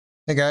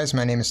Hey guys,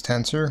 my name is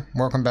Tensor.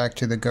 Welcome back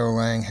to the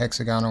Golang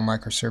Hexagonal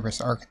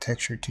Microservice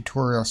Architecture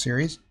tutorial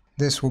series.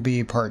 This will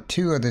be part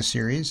 2 of the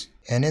series,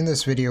 and in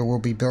this video we'll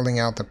be building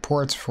out the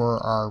ports for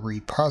our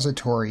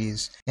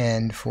repositories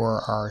and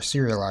for our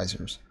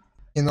serializers.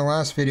 In the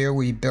last video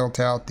we built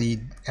out the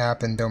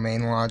app and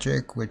domain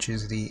logic, which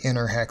is the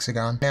inner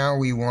hexagon. Now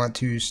we want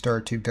to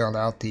start to build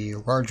out the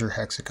larger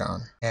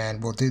hexagon,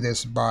 and we'll do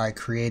this by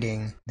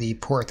creating the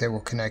port that will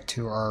connect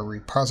to our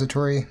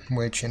repository,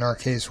 which in our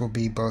case will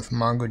be both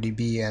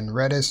MongoDB and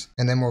Redis,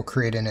 and then we'll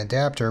create an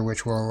adapter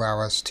which will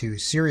allow us to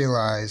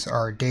serialize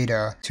our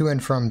data to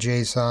and from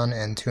JSON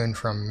and to and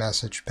from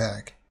message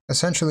pack.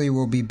 Essentially,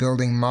 we'll be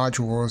building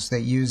modules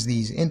that use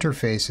these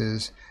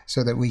interfaces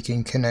so that we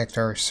can connect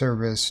our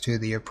service to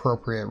the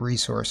appropriate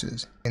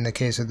resources. In the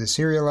case of the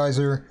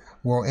serializer,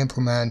 we'll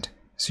implement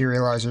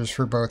serializers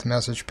for both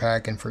message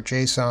pack and for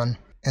JSON.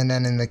 And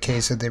then in the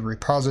case of the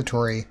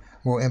repository,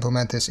 we'll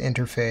implement this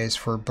interface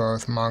for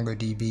both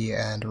MongoDB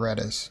and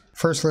Redis.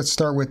 First, let's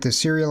start with the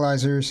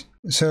serializers.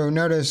 So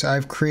notice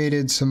I've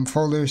created some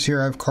folders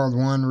here. I've called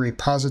one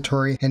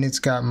repository and it's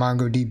got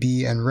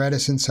MongoDB and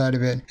Redis inside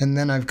of it. And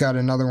then I've got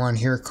another one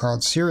here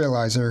called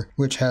serializer,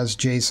 which has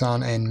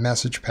JSON and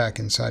message pack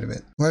inside of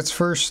it. Let's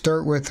first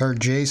start with our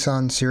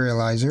JSON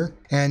serializer.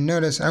 And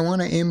notice I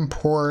want to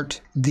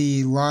import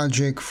the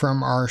logic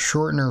from our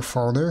shortener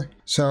folder.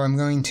 So I'm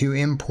going to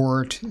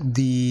import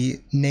the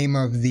name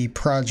of the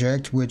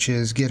project, which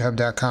is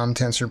github.com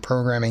tensor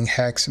programming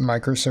hex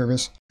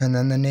microservice, and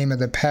then the name of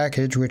the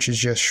package, which is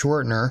just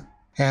shortener.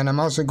 And I'm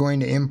also going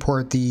to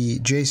import the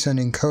JSON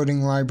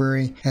encoding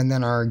library and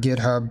then our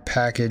GitHub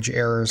package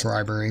errors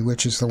library,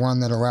 which is the one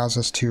that allows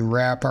us to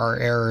wrap our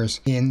errors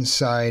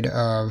inside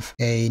of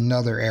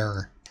another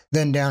error.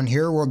 Then down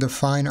here we'll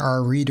define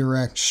our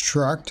redirect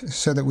struct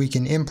so that we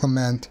can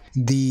implement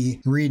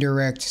the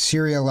redirect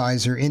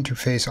serializer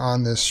interface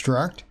on this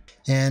struct.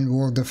 And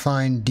we'll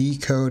define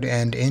decode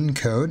and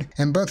encode,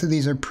 and both of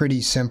these are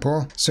pretty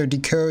simple. So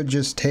decode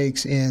just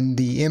takes in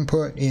the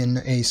input in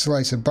a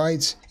slice of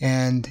bytes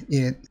and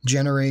it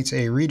generates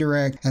a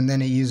redirect, and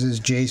then it uses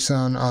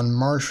JSON on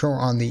Marshall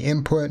on the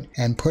input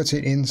and puts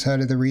it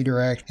inside of the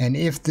redirect. And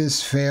if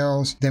this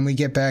fails, then we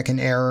get back an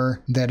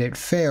error that it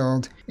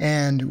failed,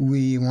 and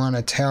we want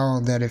to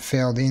tell that it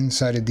failed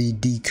inside of the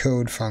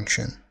decode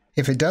function.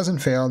 If it doesn't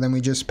fail, then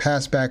we just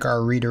pass back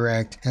our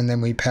redirect, and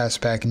then we pass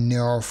back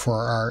nil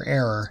for our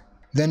error.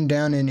 Then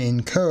down in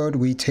encode,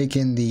 we take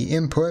in the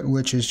input,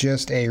 which is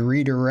just a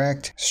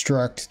redirect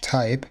struct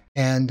type,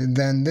 and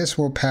then this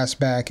will pass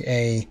back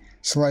a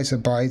slice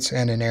of bytes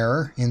and an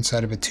error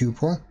inside of a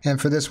tuple. And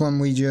for this one,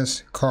 we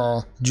just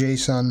call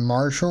JSON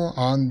Marshall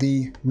on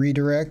the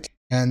redirect,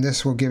 and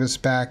this will give us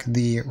back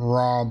the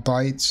raw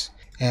bytes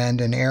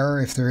and an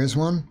error if there is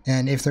one.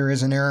 And if there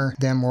is an error,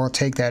 then we'll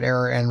take that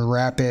error and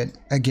wrap it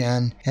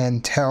again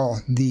and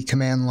tell the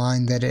command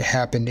line that it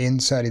happened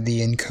inside of the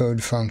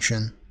encode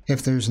function.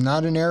 If there's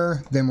not an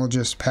error, then we'll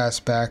just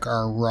pass back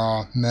our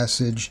raw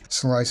message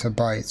slice of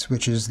bytes,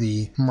 which is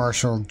the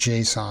Marshall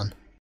JSON.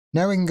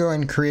 Now we can go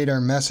and create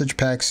our message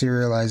pack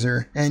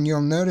serializer, and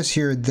you'll notice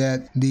here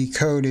that the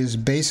code is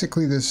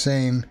basically the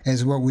same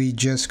as what we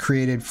just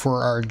created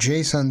for our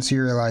JSON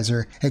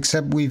serializer,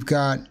 except we've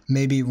got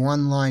maybe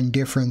one line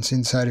difference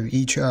inside of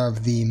each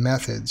of the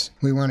methods.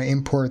 We want to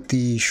import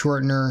the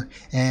shortener,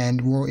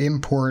 and we'll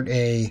import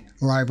a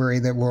library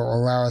that will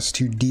allow us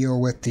to deal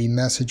with the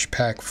message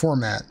pack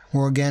format.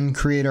 We'll again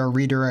create our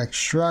redirect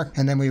struct,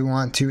 and then we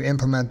want to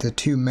implement the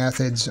two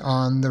methods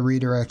on the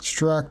redirect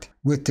struct.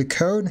 With the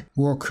code,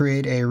 we'll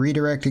create a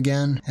redirect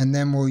again, and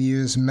then we'll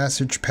use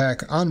message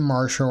pack on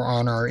Marshall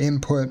on our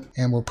input,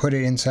 and we'll put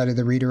it inside of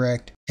the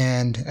redirect.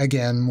 And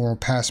again, we'll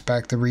pass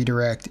back the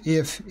redirect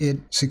if it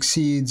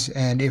succeeds,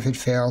 and if it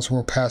fails,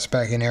 we'll pass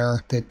back an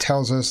error that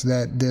tells us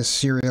that this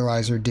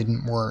serializer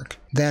didn't work.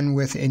 Then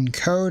with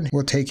encode,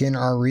 we'll take in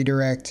our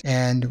redirect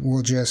and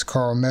we'll just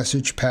call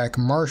message pack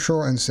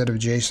Marshall instead of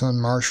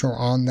JSON Marshall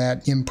on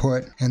that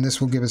input, and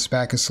this will give us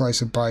back a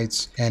slice of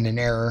bytes and an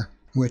error,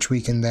 which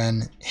we can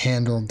then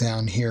handle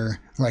down here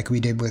like we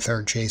did with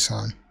our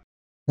JSON.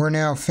 We're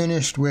now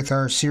finished with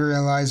our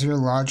serializer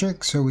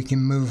logic, so we can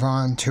move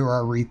on to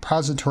our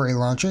repository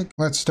logic.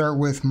 Let's start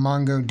with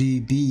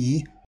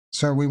MongoDB.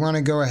 So we want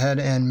to go ahead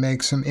and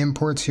make some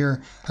imports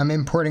here. I'm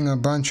importing a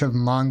bunch of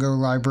Mongo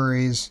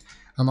libraries.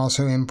 I'm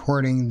also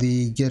importing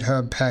the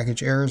GitHub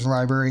package errors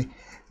library,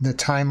 the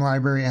time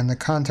library, and the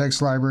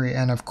context library,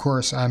 and of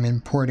course I'm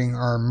importing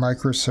our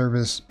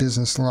microservice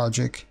business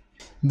logic.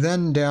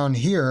 Then down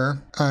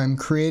here, I'm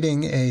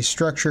creating a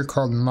structure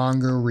called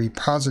Mongo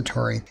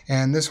Repository,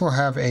 and this will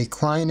have a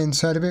client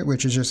inside of it,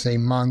 which is just a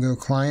Mongo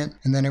client,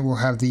 and then it will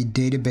have the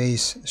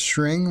database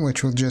string,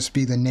 which will just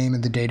be the name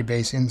of the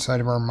database inside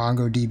of our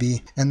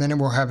MongoDB, and then it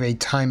will have a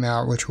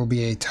timeout, which will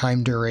be a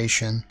time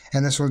duration,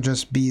 and this will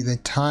just be the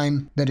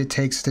time that it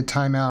takes to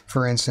time out.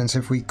 For instance,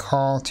 if we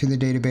call to the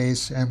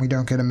database and we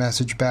don't get a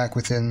message back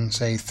within,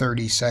 say,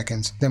 30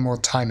 seconds, then we'll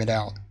time it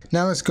out.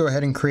 Now let's go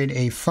ahead and create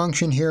a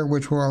function here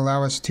which will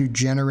allow us to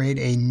generate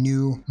a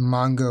new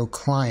Mongo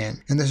client.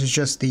 And this is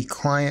just the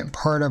client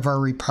part of our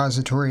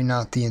repository,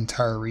 not the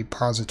entire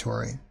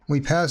repository. We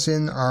pass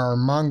in our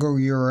Mongo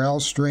URL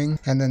string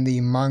and then the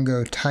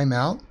Mongo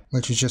timeout,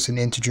 which is just an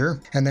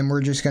integer. And then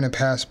we're just going to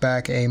pass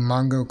back a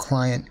Mongo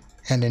client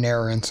and an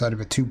error inside of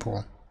a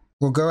tuple.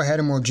 We'll go ahead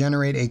and we'll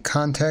generate a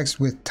context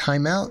with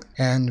timeout,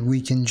 and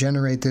we can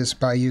generate this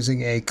by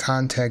using a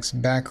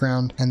context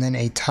background and then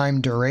a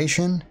time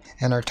duration,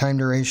 and our time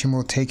duration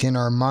will take in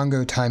our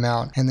Mongo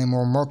timeout and then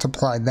we'll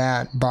multiply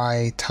that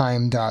by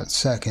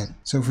time.second.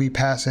 So if we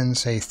pass in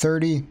say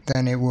 30,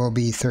 then it will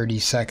be 30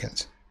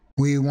 seconds.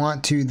 We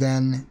want to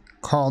then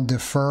call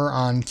defer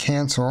on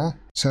cancel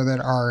so that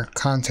our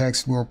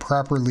context will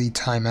properly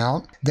time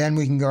out. Then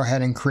we can go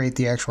ahead and create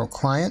the actual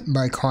client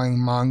by calling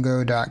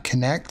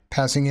mongo.connect,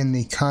 passing in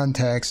the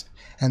context,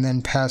 and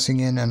then passing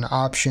in an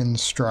option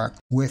struct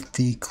with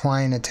the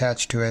client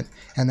attached to it.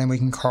 And then we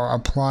can call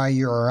apply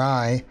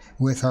URI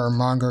with our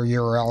Mongo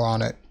URL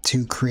on it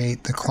to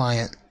create the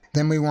client.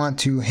 Then we want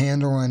to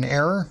handle an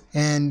error,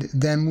 and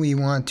then we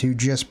want to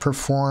just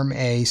perform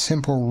a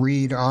simple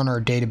read on our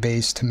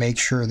database to make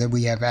sure that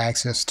we have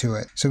access to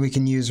it. So we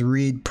can use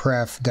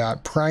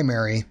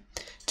readpref.primary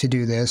to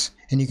do this,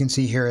 and you can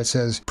see here it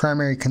says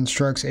primary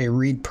constructs a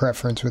read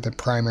preference with a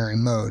primary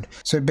mode.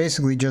 So it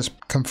basically just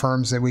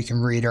confirms that we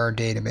can read our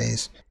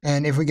database.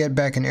 And if we get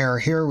back an error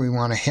here, we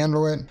want to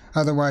handle it.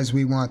 Otherwise,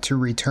 we want to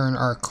return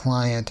our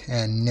client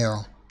and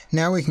nil.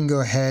 Now we can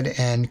go ahead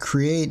and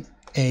create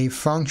a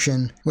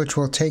function which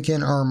will take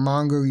in our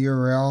Mongo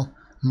URL,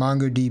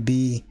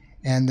 MongoDB,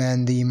 and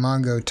then the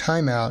Mongo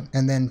timeout,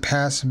 and then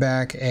pass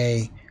back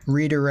a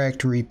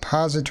redirect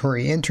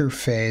repository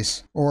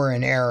interface or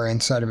an error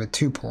inside of a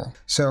tuple.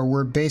 So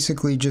we're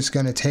basically just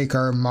going to take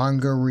our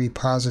Mongo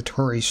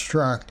repository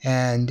struct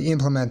and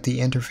implement the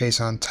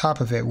interface on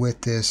top of it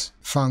with this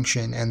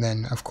function, and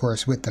then of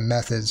course with the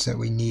methods that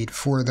we need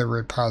for the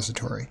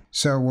repository.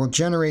 So we'll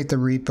generate the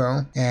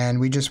repo,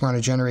 and we just want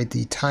to generate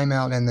the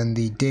timeout and then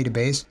the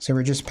database. So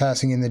we're just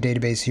passing in the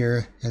database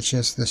here. It's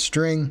just the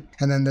string,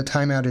 and then the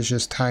timeout is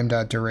just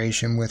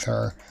time.duration with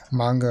our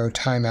Mongo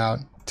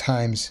timeout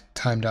times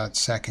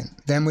time.second.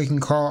 Then we can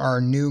call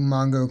our new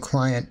Mongo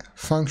client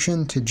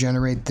function to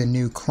generate the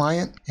new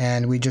client,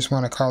 and we just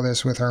want to call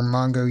this with our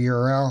Mongo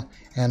URL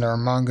and our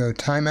Mongo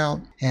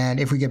timeout. And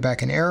if we get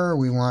back an error,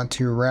 we want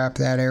to wrap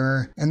that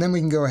error, and then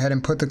we can go ahead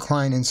and put the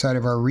client inside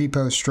of our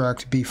repo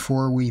struct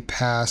before we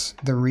pass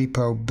the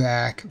repo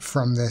back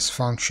from this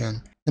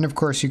function. And of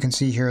course you can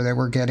see here that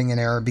we're getting an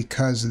error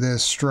because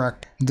this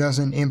struct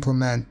doesn't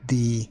implement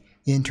the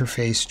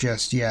interface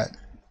just yet.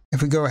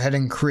 If we go ahead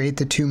and create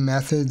the two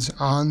methods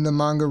on the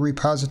Mongo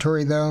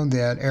repository though,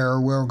 that error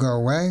will go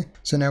away.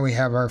 So now we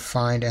have our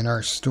find and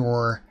our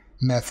store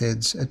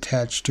methods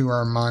attached to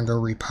our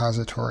Mongo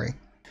repository.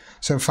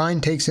 So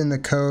find takes in the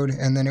code,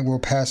 and then it will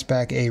pass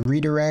back a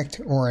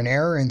redirect or an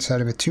error inside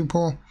of a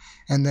tuple,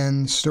 and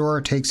then store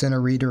takes in a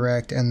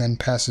redirect and then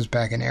passes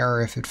back an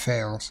error if it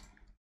fails.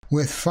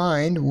 With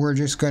find, we're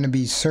just going to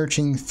be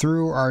searching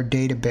through our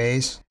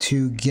database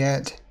to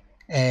get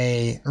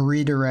a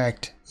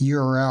redirect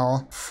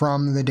URL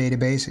from the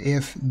database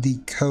if the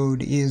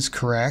code is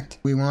correct.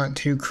 We want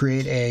to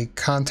create a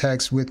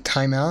context with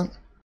timeout,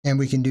 and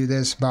we can do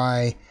this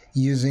by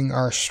using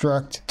our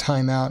struct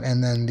timeout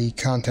and then the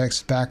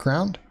context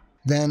background.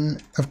 Then,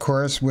 of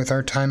course, with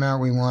our timeout,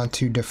 we want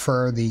to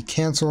defer the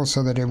cancel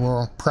so that it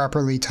will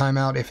properly time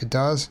out if it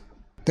does.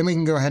 Then we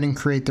can go ahead and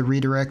create the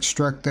redirect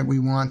struct that we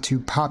want to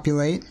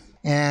populate.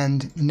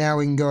 And now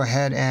we can go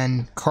ahead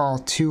and call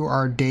to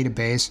our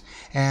database,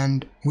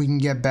 and we can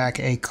get back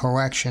a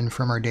collection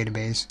from our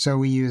database. So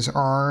we use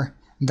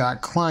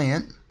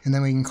r.client, and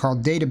then we can call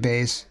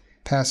database,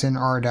 pass in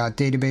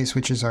r.database,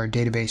 which is our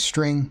database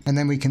string, and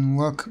then we can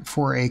look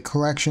for a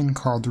collection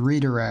called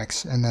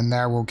redirects, and then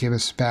that will give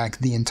us back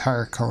the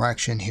entire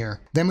collection here.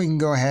 Then we can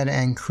go ahead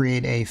and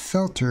create a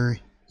filter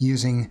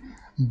using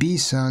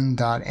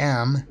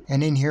bsun.m,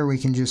 and in here we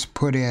can just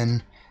put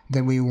in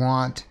that we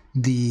want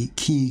the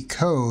key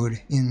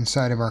code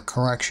inside of our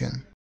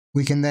collection.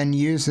 We can then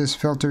use this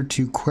filter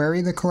to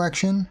query the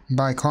collection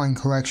by calling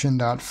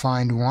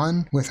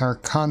collection.find1 with our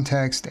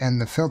context and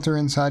the filter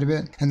inside of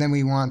it, and then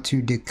we want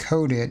to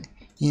decode it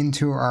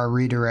into our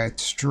redirect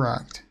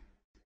struct.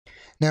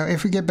 Now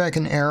if we get back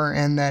an error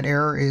and that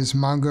error is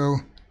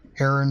Mongo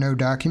error no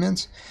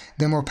documents,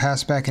 then we'll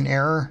pass back an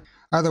error.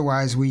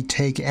 Otherwise, we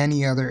take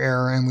any other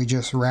error and we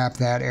just wrap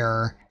that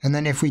error. And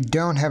then if we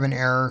don't have an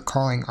error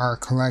calling our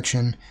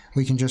collection,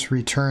 we can just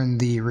return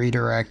the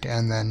redirect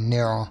and then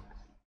nil.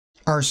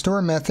 Our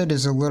store method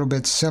is a little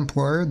bit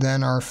simpler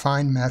than our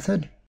find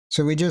method.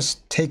 So we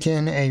just take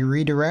in a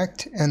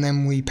redirect and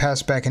then we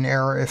pass back an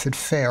error if it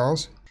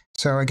fails.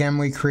 So again,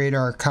 we create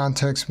our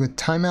context with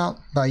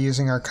timeout by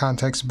using our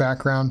context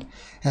background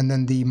and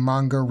then the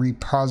Mongo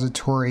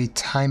repository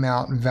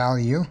timeout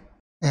value.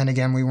 And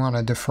again, we want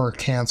to defer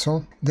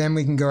cancel. Then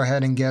we can go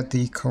ahead and get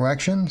the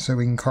collection. So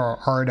we can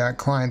call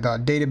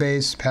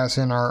r.client.database, pass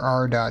in our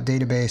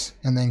r.database,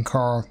 and then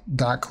call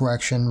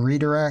 .collection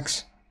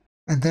redirects.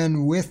 And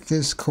then with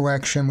this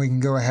collection, we can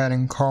go ahead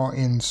and call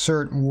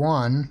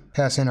insert1,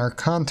 pass in our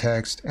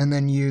context, and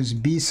then use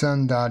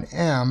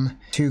bsun.m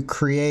to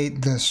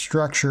create the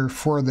structure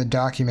for the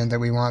document that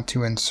we want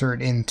to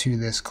insert into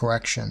this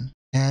collection.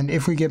 And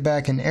if we get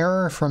back an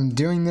error from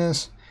doing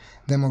this,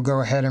 then we'll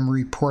go ahead and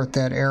report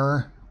that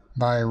error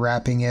by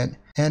wrapping it.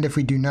 And if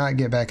we do not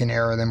get back an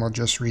error, then we'll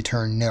just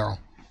return nil.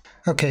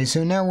 Okay,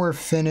 so now we're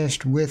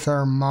finished with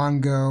our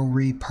Mongo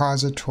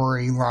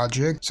repository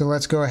logic. So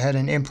let's go ahead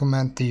and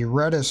implement the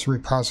Redis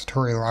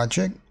repository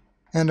logic.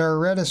 And our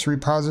Redis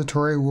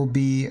repository will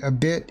be a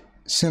bit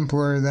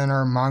simpler than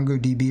our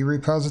MongoDB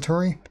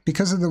repository.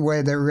 Because of the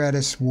way that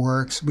Redis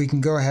works, we can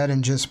go ahead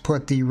and just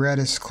put the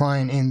Redis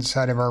client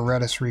inside of our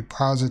Redis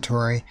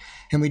repository,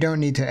 and we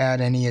don't need to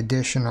add any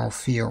additional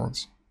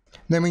fields.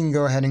 Then we can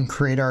go ahead and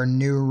create our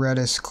new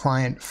Redis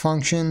client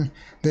function.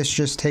 This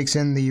just takes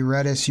in the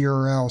Redis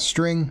URL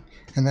string,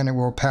 and then it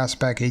will pass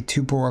back a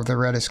tuple of the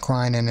Redis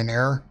client and an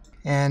error.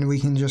 And we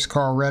can just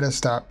call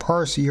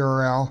redis.parse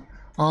URL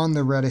on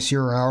the Redis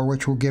URL,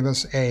 which will give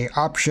us a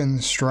option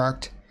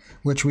struct,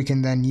 which we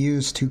can then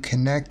use to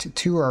connect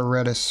to our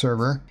Redis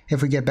server.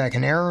 If we get back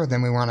an error,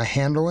 then we want to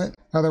handle it.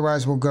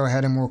 Otherwise, we'll go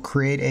ahead and we'll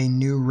create a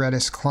new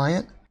Redis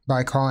client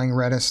by calling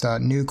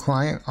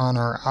redis.newClient on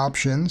our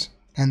options.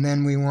 And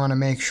then we want to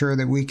make sure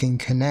that we can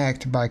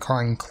connect by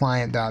calling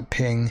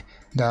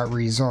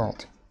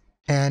client.ping.result.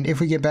 And if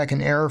we get back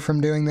an error from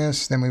doing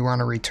this, then we want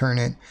to return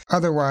it.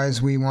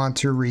 Otherwise, we want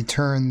to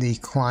return the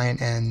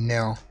client and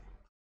nil.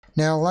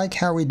 Now, like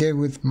how we did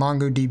with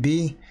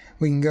MongoDB,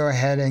 we can go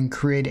ahead and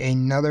create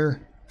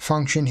another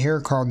function here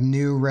called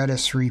new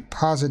Redis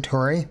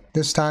repository.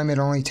 This time it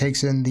only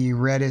takes in the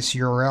Redis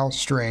URL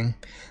string,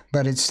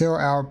 but it still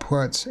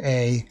outputs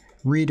a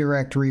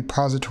redirect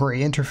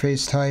repository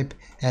interface type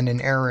and an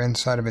error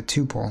inside of a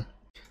tuple.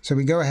 So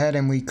we go ahead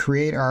and we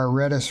create our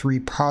Redis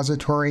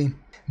repository.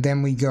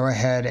 Then we go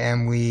ahead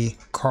and we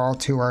call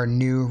to our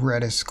new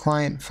Redis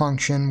client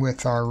function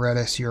with our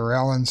Redis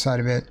URL inside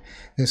of it.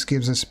 This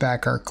gives us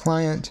back our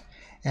client.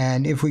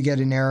 And if we get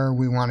an error,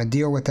 we want to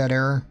deal with that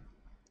error.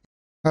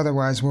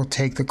 Otherwise, we'll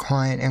take the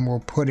client and we'll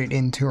put it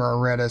into our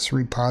Redis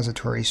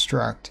repository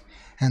struct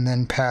and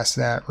then pass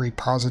that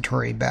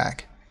repository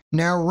back.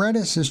 Now,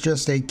 Redis is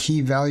just a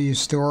key value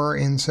store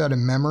inside of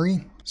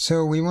memory.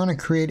 So we want to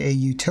create a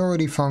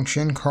utility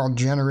function called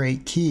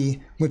generateKey,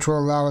 which will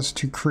allow us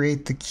to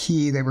create the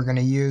key that we're going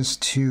to use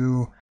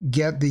to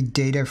get the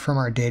data from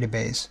our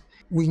database.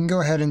 We can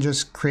go ahead and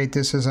just create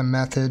this as a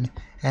method,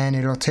 and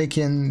it'll take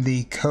in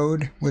the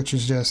code, which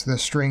is just the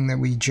string that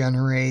we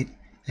generate,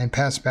 and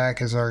pass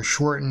back as our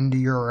shortened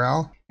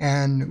URL.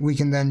 And we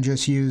can then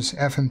just use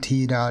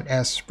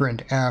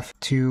fmt.sprintf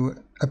to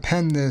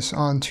append this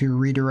onto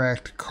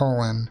redirect :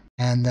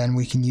 and then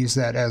we can use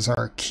that as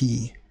our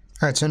key.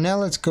 Alright, so now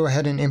let's go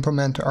ahead and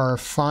implement our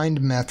find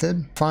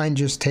method. Find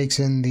just takes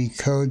in the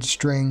code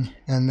string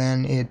and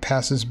then it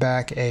passes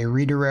back a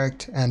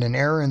redirect and an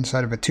error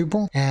inside of a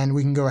tuple. And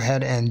we can go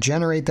ahead and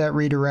generate that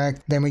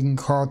redirect. Then we can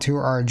call to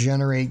our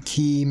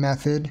generateKey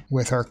method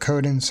with our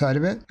code inside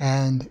of it.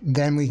 And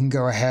then we can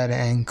go ahead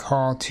and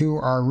call to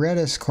our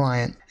Redis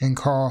client and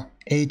call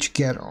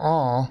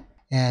hgetAll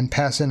and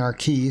pass in our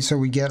key. So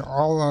we get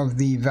all of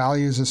the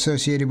values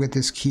associated with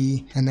this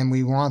key, and then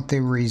we want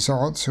the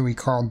result, so we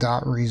call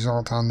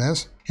 .result on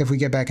this. If we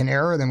get back an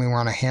error, then we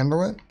want to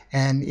handle it.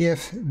 And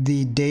if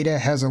the data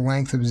has a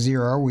length of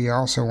 0, we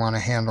also want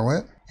to handle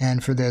it.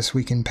 And for this,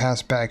 we can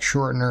pass back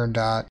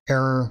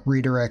shortener.error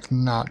redirect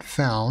not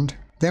found.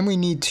 Then we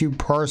need to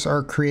parse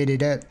our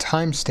created@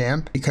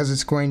 timestamp because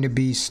it's going to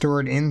be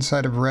stored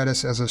inside of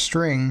Redis as a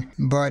string,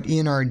 but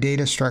in our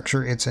data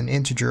structure it's an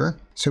integer.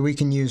 So we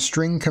can use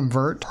string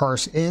convert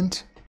parse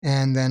int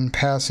and then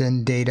pass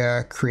in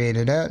data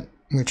created@,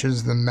 which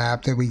is the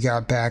map that we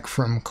got back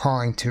from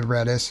calling to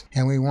Redis.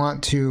 And we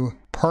want to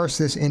parse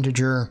this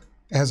integer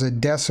as a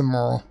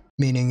decimal,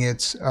 meaning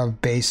it's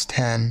of base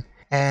 10,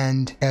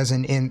 and as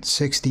an int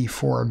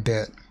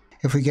 64-bit.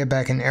 If we get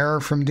back an error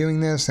from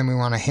doing this, then we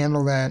want to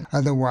handle that.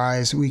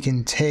 Otherwise, we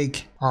can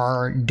take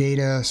our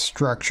data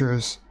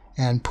structures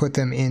and put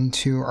them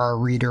into our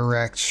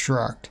redirect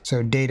struct.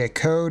 So data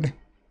code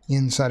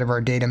inside of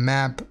our data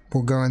map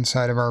will go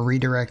inside of our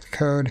redirect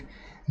code.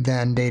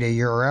 Then data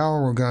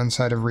URL will go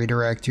inside of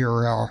redirect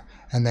URL.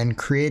 And then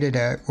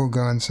created@ will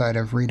go inside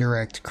of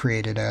redirect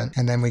created@.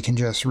 And then we can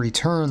just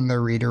return the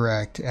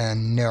redirect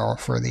and nil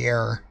for the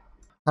error.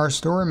 Our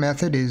store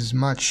method is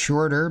much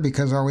shorter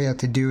because all we have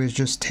to do is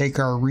just take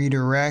our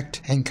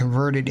redirect and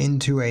convert it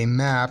into a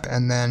map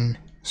and then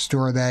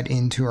store that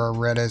into our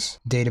Redis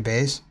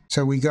database.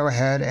 So we go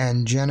ahead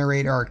and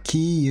generate our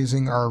key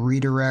using our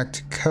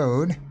redirect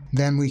code.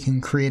 Then we can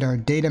create our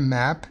data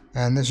map,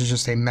 and this is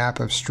just a map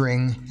of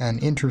string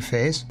and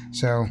interface.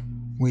 So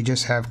we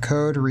just have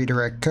code,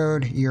 redirect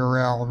code,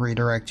 URL,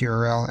 redirect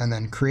URL, and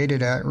then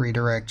created@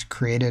 redirect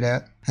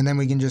created@. And then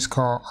we can just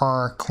call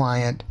our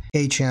client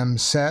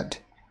HMSet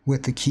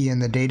with the key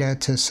and the data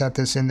to set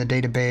this in the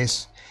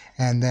database,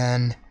 and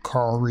then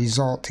call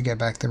result to get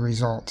back the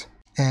result.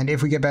 And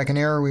if we get back an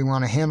error, we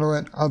want to handle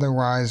it.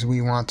 Otherwise,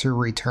 we want to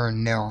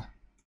return nil.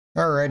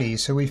 Alrighty,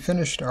 so we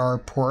finished our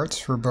ports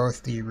for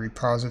both the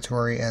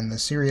repository and the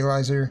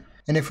serializer.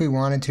 And if we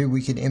wanted to,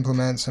 we could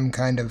implement some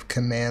kind of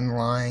command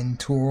line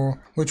tool,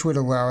 which would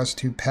allow us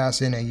to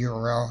pass in a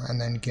URL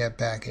and then get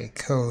back a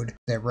code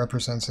that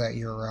represents that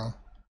URL.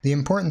 The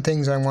important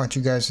things I want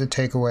you guys to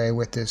take away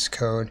with this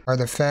code are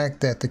the fact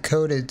that the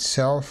code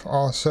itself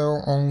also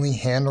only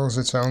handles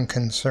its own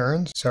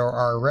concerns. So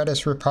our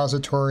Redis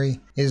repository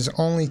is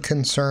only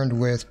concerned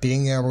with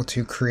being able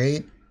to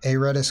create a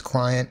Redis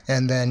client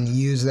and then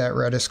use that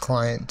Redis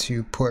client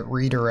to put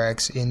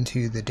redirects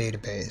into the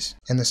database.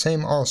 And the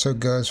same also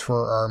goes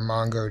for our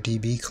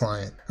MongoDB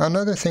client.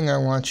 Another thing I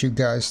want you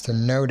guys to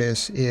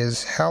notice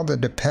is how the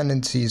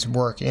dependencies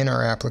work in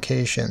our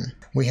application.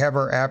 We have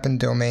our app and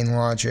domain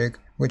logic,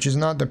 which is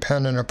not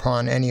dependent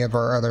upon any of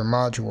our other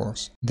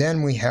modules.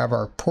 Then we have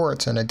our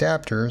ports and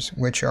adapters,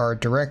 which are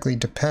directly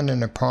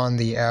dependent upon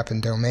the app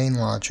and domain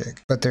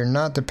logic, but they're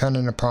not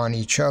dependent upon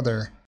each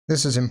other.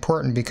 This is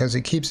important because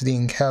it keeps the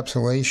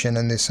encapsulation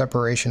and the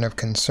separation of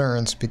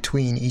concerns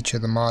between each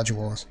of the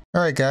modules.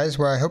 Alright guys,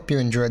 well I hope you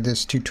enjoyed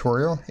this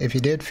tutorial. If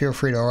you did, feel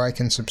free to like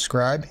and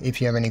subscribe. If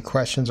you have any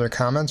questions or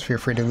comments, feel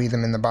free to leave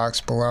them in the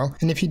box below.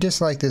 And if you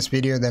dislike this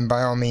video, then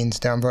by all means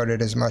downvote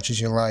it as much as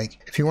you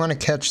like. If you want to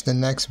catch the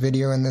next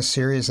video in this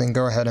series, then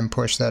go ahead and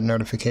push that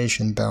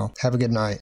notification bell. Have a good night.